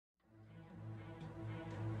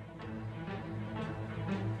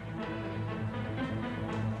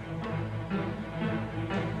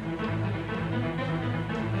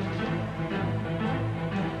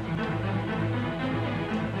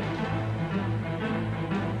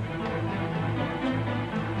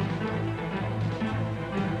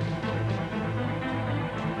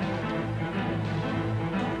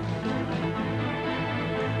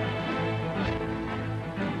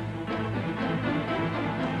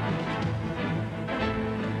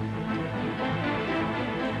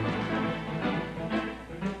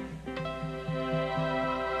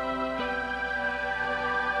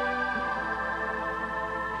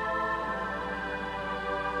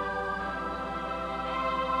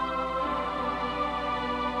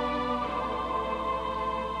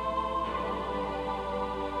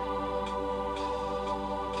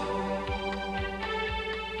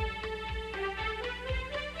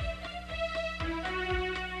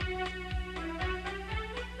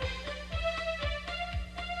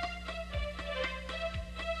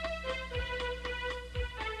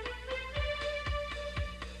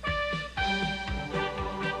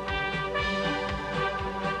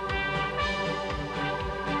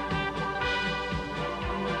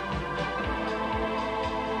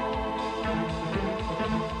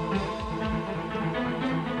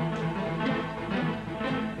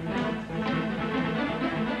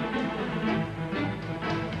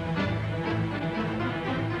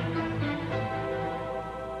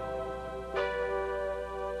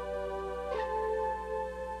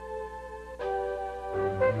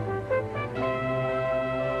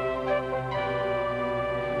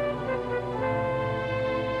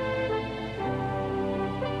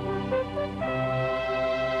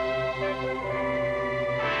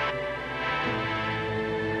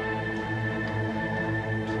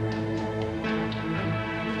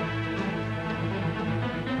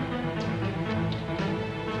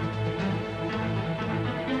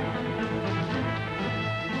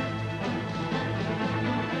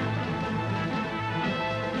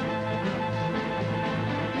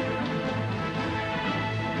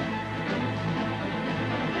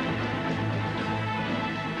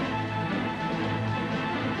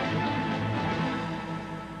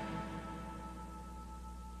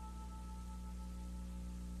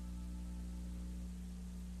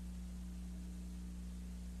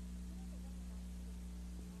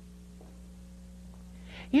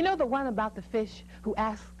You know the one about the fish who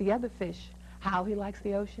asks the other fish how he likes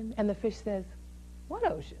the ocean, and the fish says, "What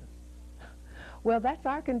ocean?" Well, that's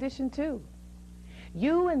our condition too.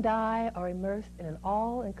 You and I are immersed in an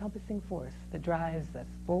all-encompassing force that drives us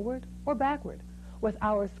forward or backward with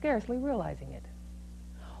our scarcely realizing it.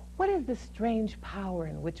 What is the strange power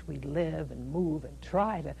in which we live and move and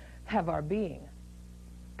try to have our being?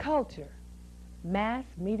 Culture,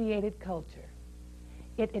 mass-mediated culture.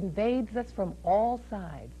 It invades us from all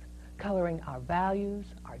sides, coloring our values,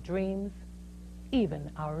 our dreams,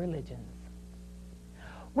 even our religions.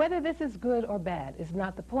 Whether this is good or bad is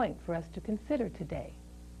not the point for us to consider today.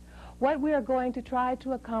 What we are going to try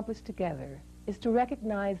to accomplish together is to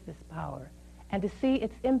recognize this power and to see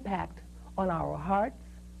its impact on our hearts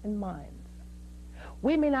and minds.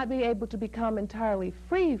 We may not be able to become entirely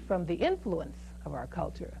free from the influence of our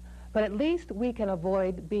culture, but at least we can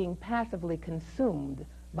avoid being passively consumed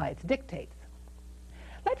by its dictates.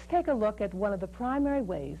 Let's take a look at one of the primary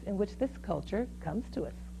ways in which this culture comes to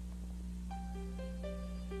us.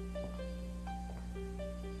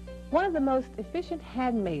 One of the most efficient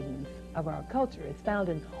handmaidens of our culture is found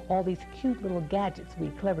in all these cute little gadgets we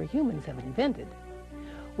clever humans have invented.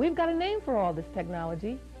 We've got a name for all this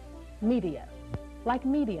technology: media, like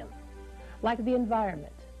medium, like the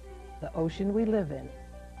environment, the ocean we live in.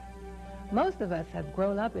 Most of us have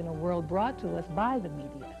grown up in a world brought to us by the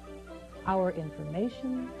media. Our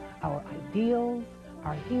information, our ideals,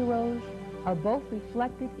 our heroes are both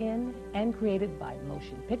reflected in and created by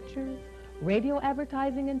motion pictures, radio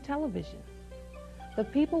advertising, and television. The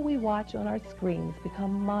people we watch on our screens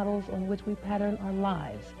become models on which we pattern our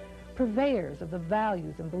lives, purveyors of the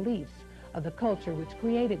values and beliefs of the culture which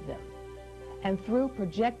created them. And through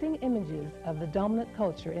projecting images of the dominant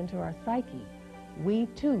culture into our psyche, we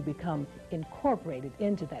too become incorporated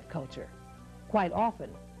into that culture, quite often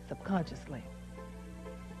subconsciously.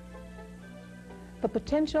 The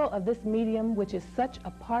potential of this medium, which is such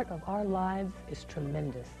a part of our lives, is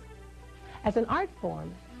tremendous. As an art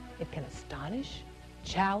form, it can astonish,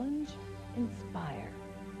 challenge, inspire.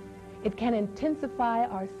 It can intensify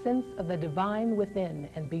our sense of the divine within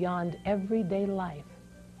and beyond everyday life.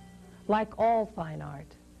 Like all fine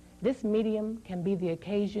art, this medium can be the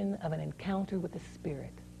occasion of an encounter with the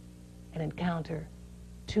spirit, an encounter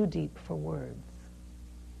too deep for words.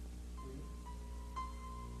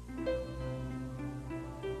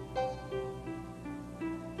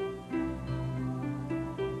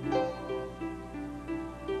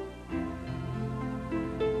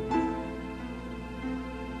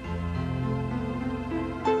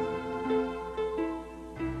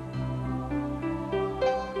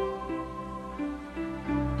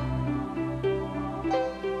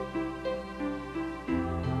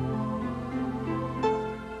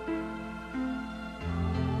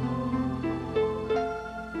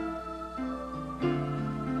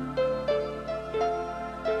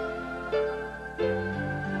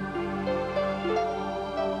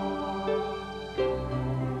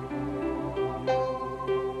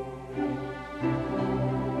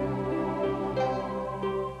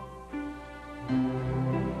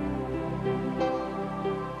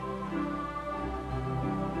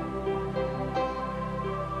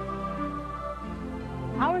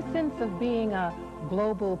 Our sense of being a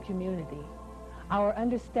global community, our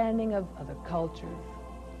understanding of other cultures,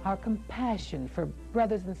 our compassion for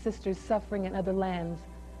brothers and sisters suffering in other lands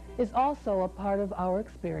is also a part of our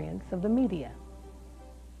experience of the media.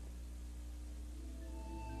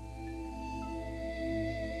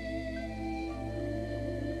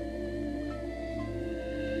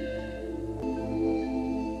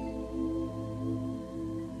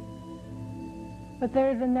 But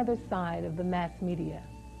there is another side of the mass media,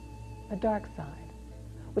 a dark side,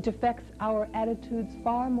 which affects our attitudes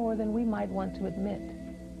far more than we might want to admit.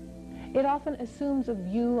 It often assumes a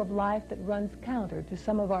view of life that runs counter to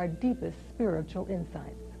some of our deepest spiritual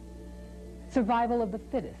insights. Survival of the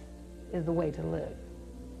fittest is the way to live.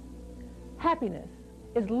 Happiness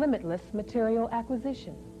is limitless material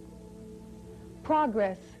acquisition.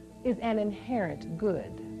 Progress is an inherent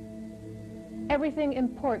good. Everything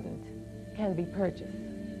important can be purchased.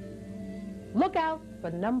 Look out for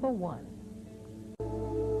number one.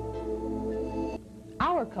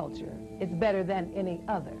 Our culture is better than any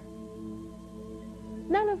other.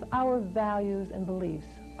 None of our values and beliefs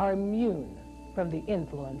are immune from the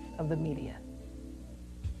influence of the media.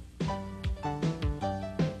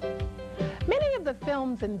 Many of the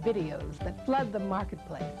films and videos that flood the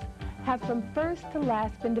marketplace have from first to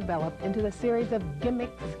last been developed into a series of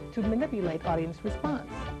gimmicks to manipulate audience response.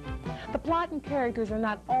 The plot and characters are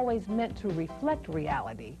not always meant to reflect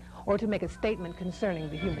reality or to make a statement concerning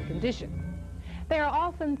the human condition. They are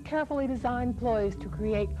often carefully designed ploys to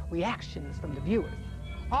create reactions from the viewers,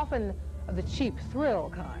 often of the cheap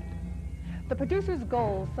thrill kind. The producer's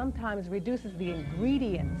goal sometimes reduces the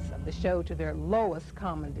ingredients of the show to their lowest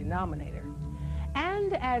common denominator.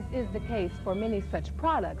 And as is the case for many such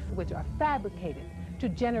products which are fabricated to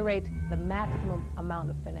generate the maximum amount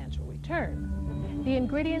of financial return, the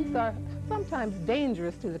ingredients are sometimes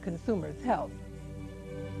dangerous to the consumer's health,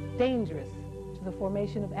 dangerous to the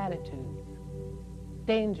formation of attitudes,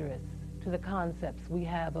 dangerous to the concepts we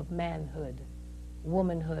have of manhood,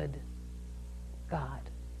 womanhood, God.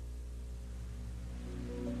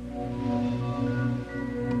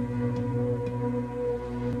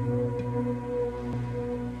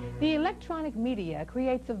 The electronic media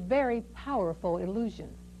creates a very powerful illusion.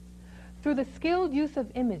 Through the skilled use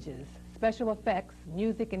of images, special effects,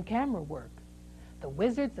 music, and camera work, the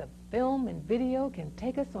wizards of film and video can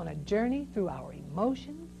take us on a journey through our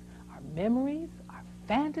emotions, our memories, our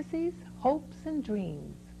fantasies, hopes, and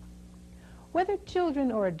dreams. Whether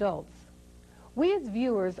children or adults, we as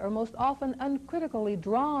viewers are most often uncritically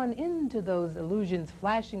drawn into those illusions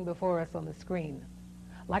flashing before us on the screen.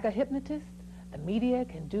 Like a hypnotist, the media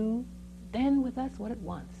can do then with us what it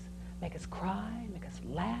wants, make us cry, make us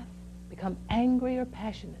laugh, become angry or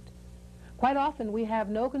passionate. Quite often we have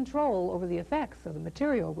no control over the effects of the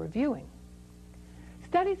material we're viewing.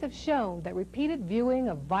 Studies have shown that repeated viewing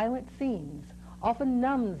of violent scenes often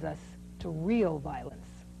numbs us to real violence.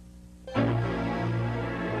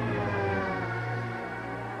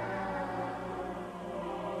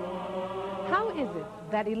 How is it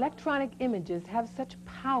that electronic images have such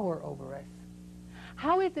power over us?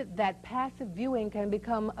 How is it that passive viewing can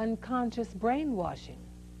become unconscious brainwashing?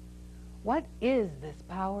 What is this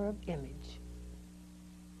power of image?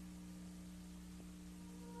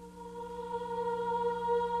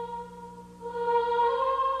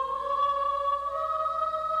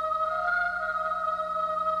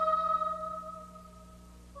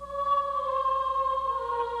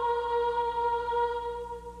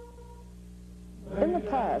 In the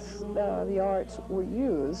past, the arts were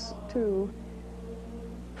used to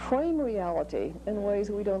frame reality in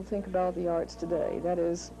ways we don't think about the arts today. That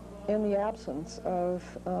is, in the absence of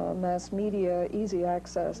mass media, easy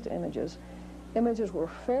access to images. Images were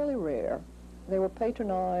fairly rare. They were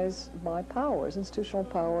patronized by powers, institutional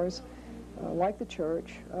powers, like the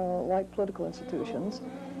church, like political institutions.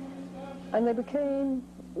 And they became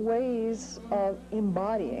ways of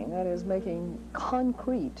embodying, that is, making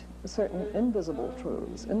concrete certain invisible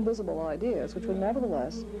truths, invisible ideas, which were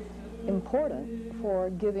nevertheless important for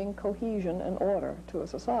giving cohesion and order to a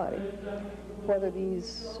society. Whether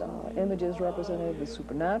these images represented the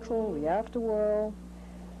supernatural, the afterworld,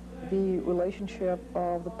 the relationship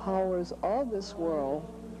of the powers of this world,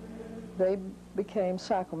 they became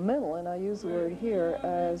sacramental, and I use the word here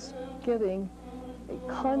as giving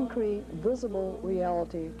a concrete, visible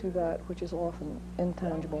reality to that which is often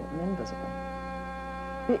intangible and invisible.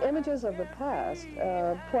 The images of the past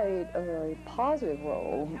played a very positive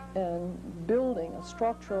role in building a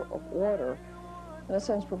structure of order, in a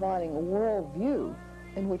sense providing a worldview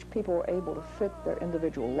in which people were able to fit their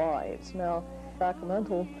individual lives. Now,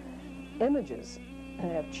 sacramental images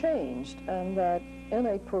have changed, and that in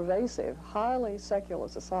a pervasive, highly secular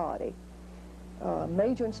society,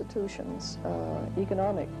 major institutions,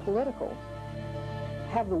 economic, political,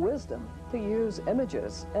 have the wisdom to use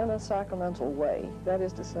images in a sacramental way. That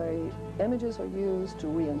is to say, images are used to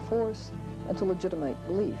reinforce and to legitimate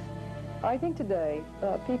belief. I think today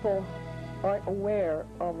people aren't aware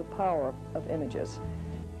of the power of images.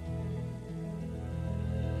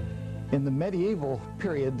 In the medieval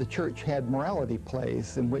period, the church had morality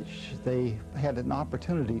plays in which they had an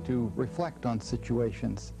opportunity to reflect on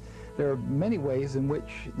situations. There are many ways in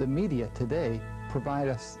which the media today provide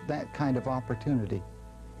us that kind of opportunity.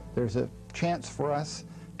 There's a chance for us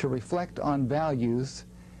to reflect on values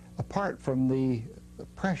apart from the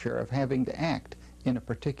pressure of having to act in a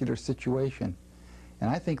particular situation. And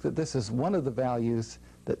I think that this is one of the values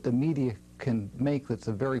that the media can make that's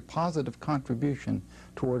a very positive contribution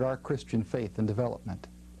toward our Christian faith and development.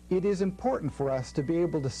 It is important for us to be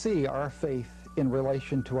able to see our faith in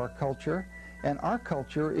relation to our culture, and our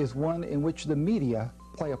culture is one in which the media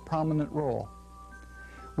play a prominent role.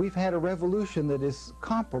 We've had a revolution that is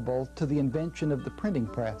comparable to the invention of the printing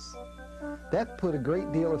press. That put a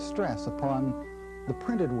great deal of stress upon the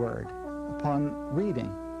printed word, upon reading,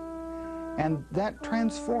 and that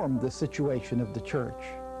transformed the situation of the church.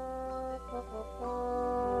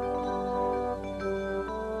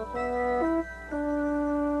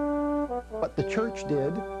 What the church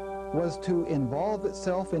did was to involve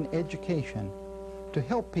itself in education, to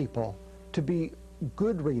help people to be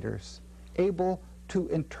good readers, able to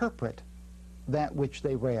interpret that which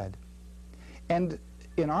they read. And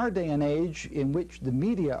in our day and age in which the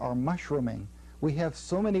media are mushrooming, we have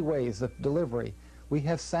so many ways of delivery. We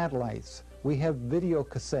have satellites, we have video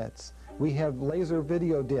cassettes, we have laser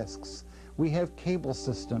video discs, we have cable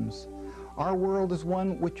systems. Our world is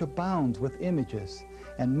one which abounds with images,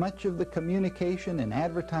 and much of the communication in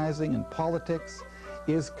advertising and politics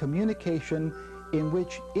is communication in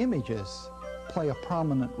which images play a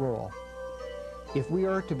prominent role. If we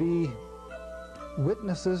are to be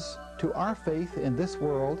witnesses to our faith in this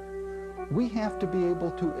world, we have to be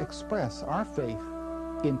able to express our faith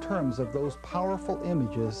in terms of those powerful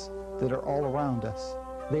images that are all around us.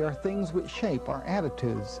 They are things which shape our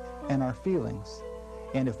attitudes and our feelings.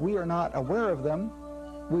 And if we are not aware of them,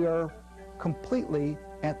 we are completely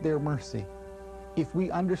at their mercy. If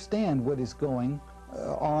we understand what is going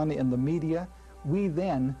on in the media, we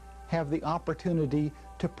then have the opportunity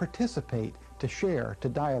to participate, to share, to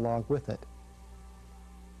dialogue with it.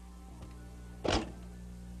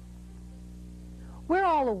 We're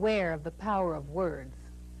all aware of the power of words,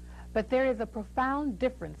 but there is a profound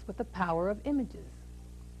difference with the power of images.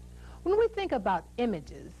 When we think about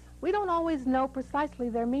images, we don't always know precisely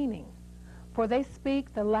their meaning, for they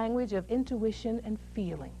speak the language of intuition and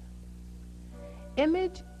feeling.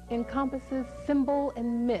 Image encompasses symbol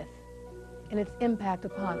and myth in its impact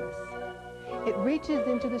upon us. It reaches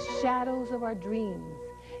into the shadows of our dreams,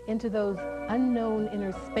 into those unknown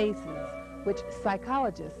inner spaces which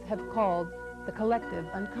psychologists have called the collective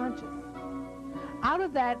unconscious. Out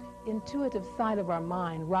of that intuitive side of our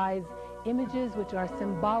mind rise images which are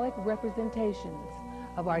symbolic representations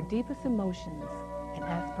of our deepest emotions and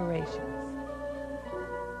aspirations.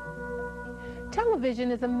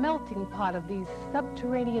 Television is a melting pot of these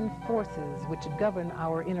subterranean forces which govern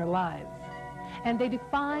our inner lives, and they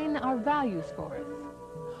define our values for us.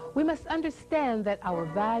 We must understand that our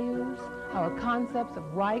values, our concepts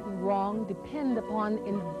of right and wrong depend upon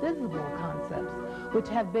invisible concepts which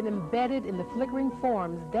have been embedded in the flickering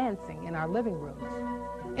forms dancing in our living rooms.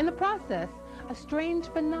 In the process, a strange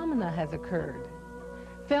phenomena has occurred.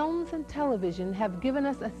 Films and television have given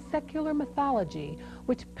us a secular mythology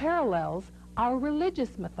which parallels our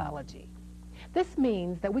religious mythology. This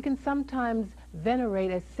means that we can sometimes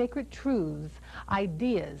venerate as sacred truths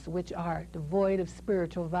ideas which are devoid of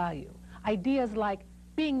spiritual value. Ideas like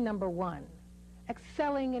being number one,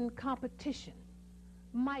 excelling in competition,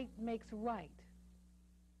 might makes right,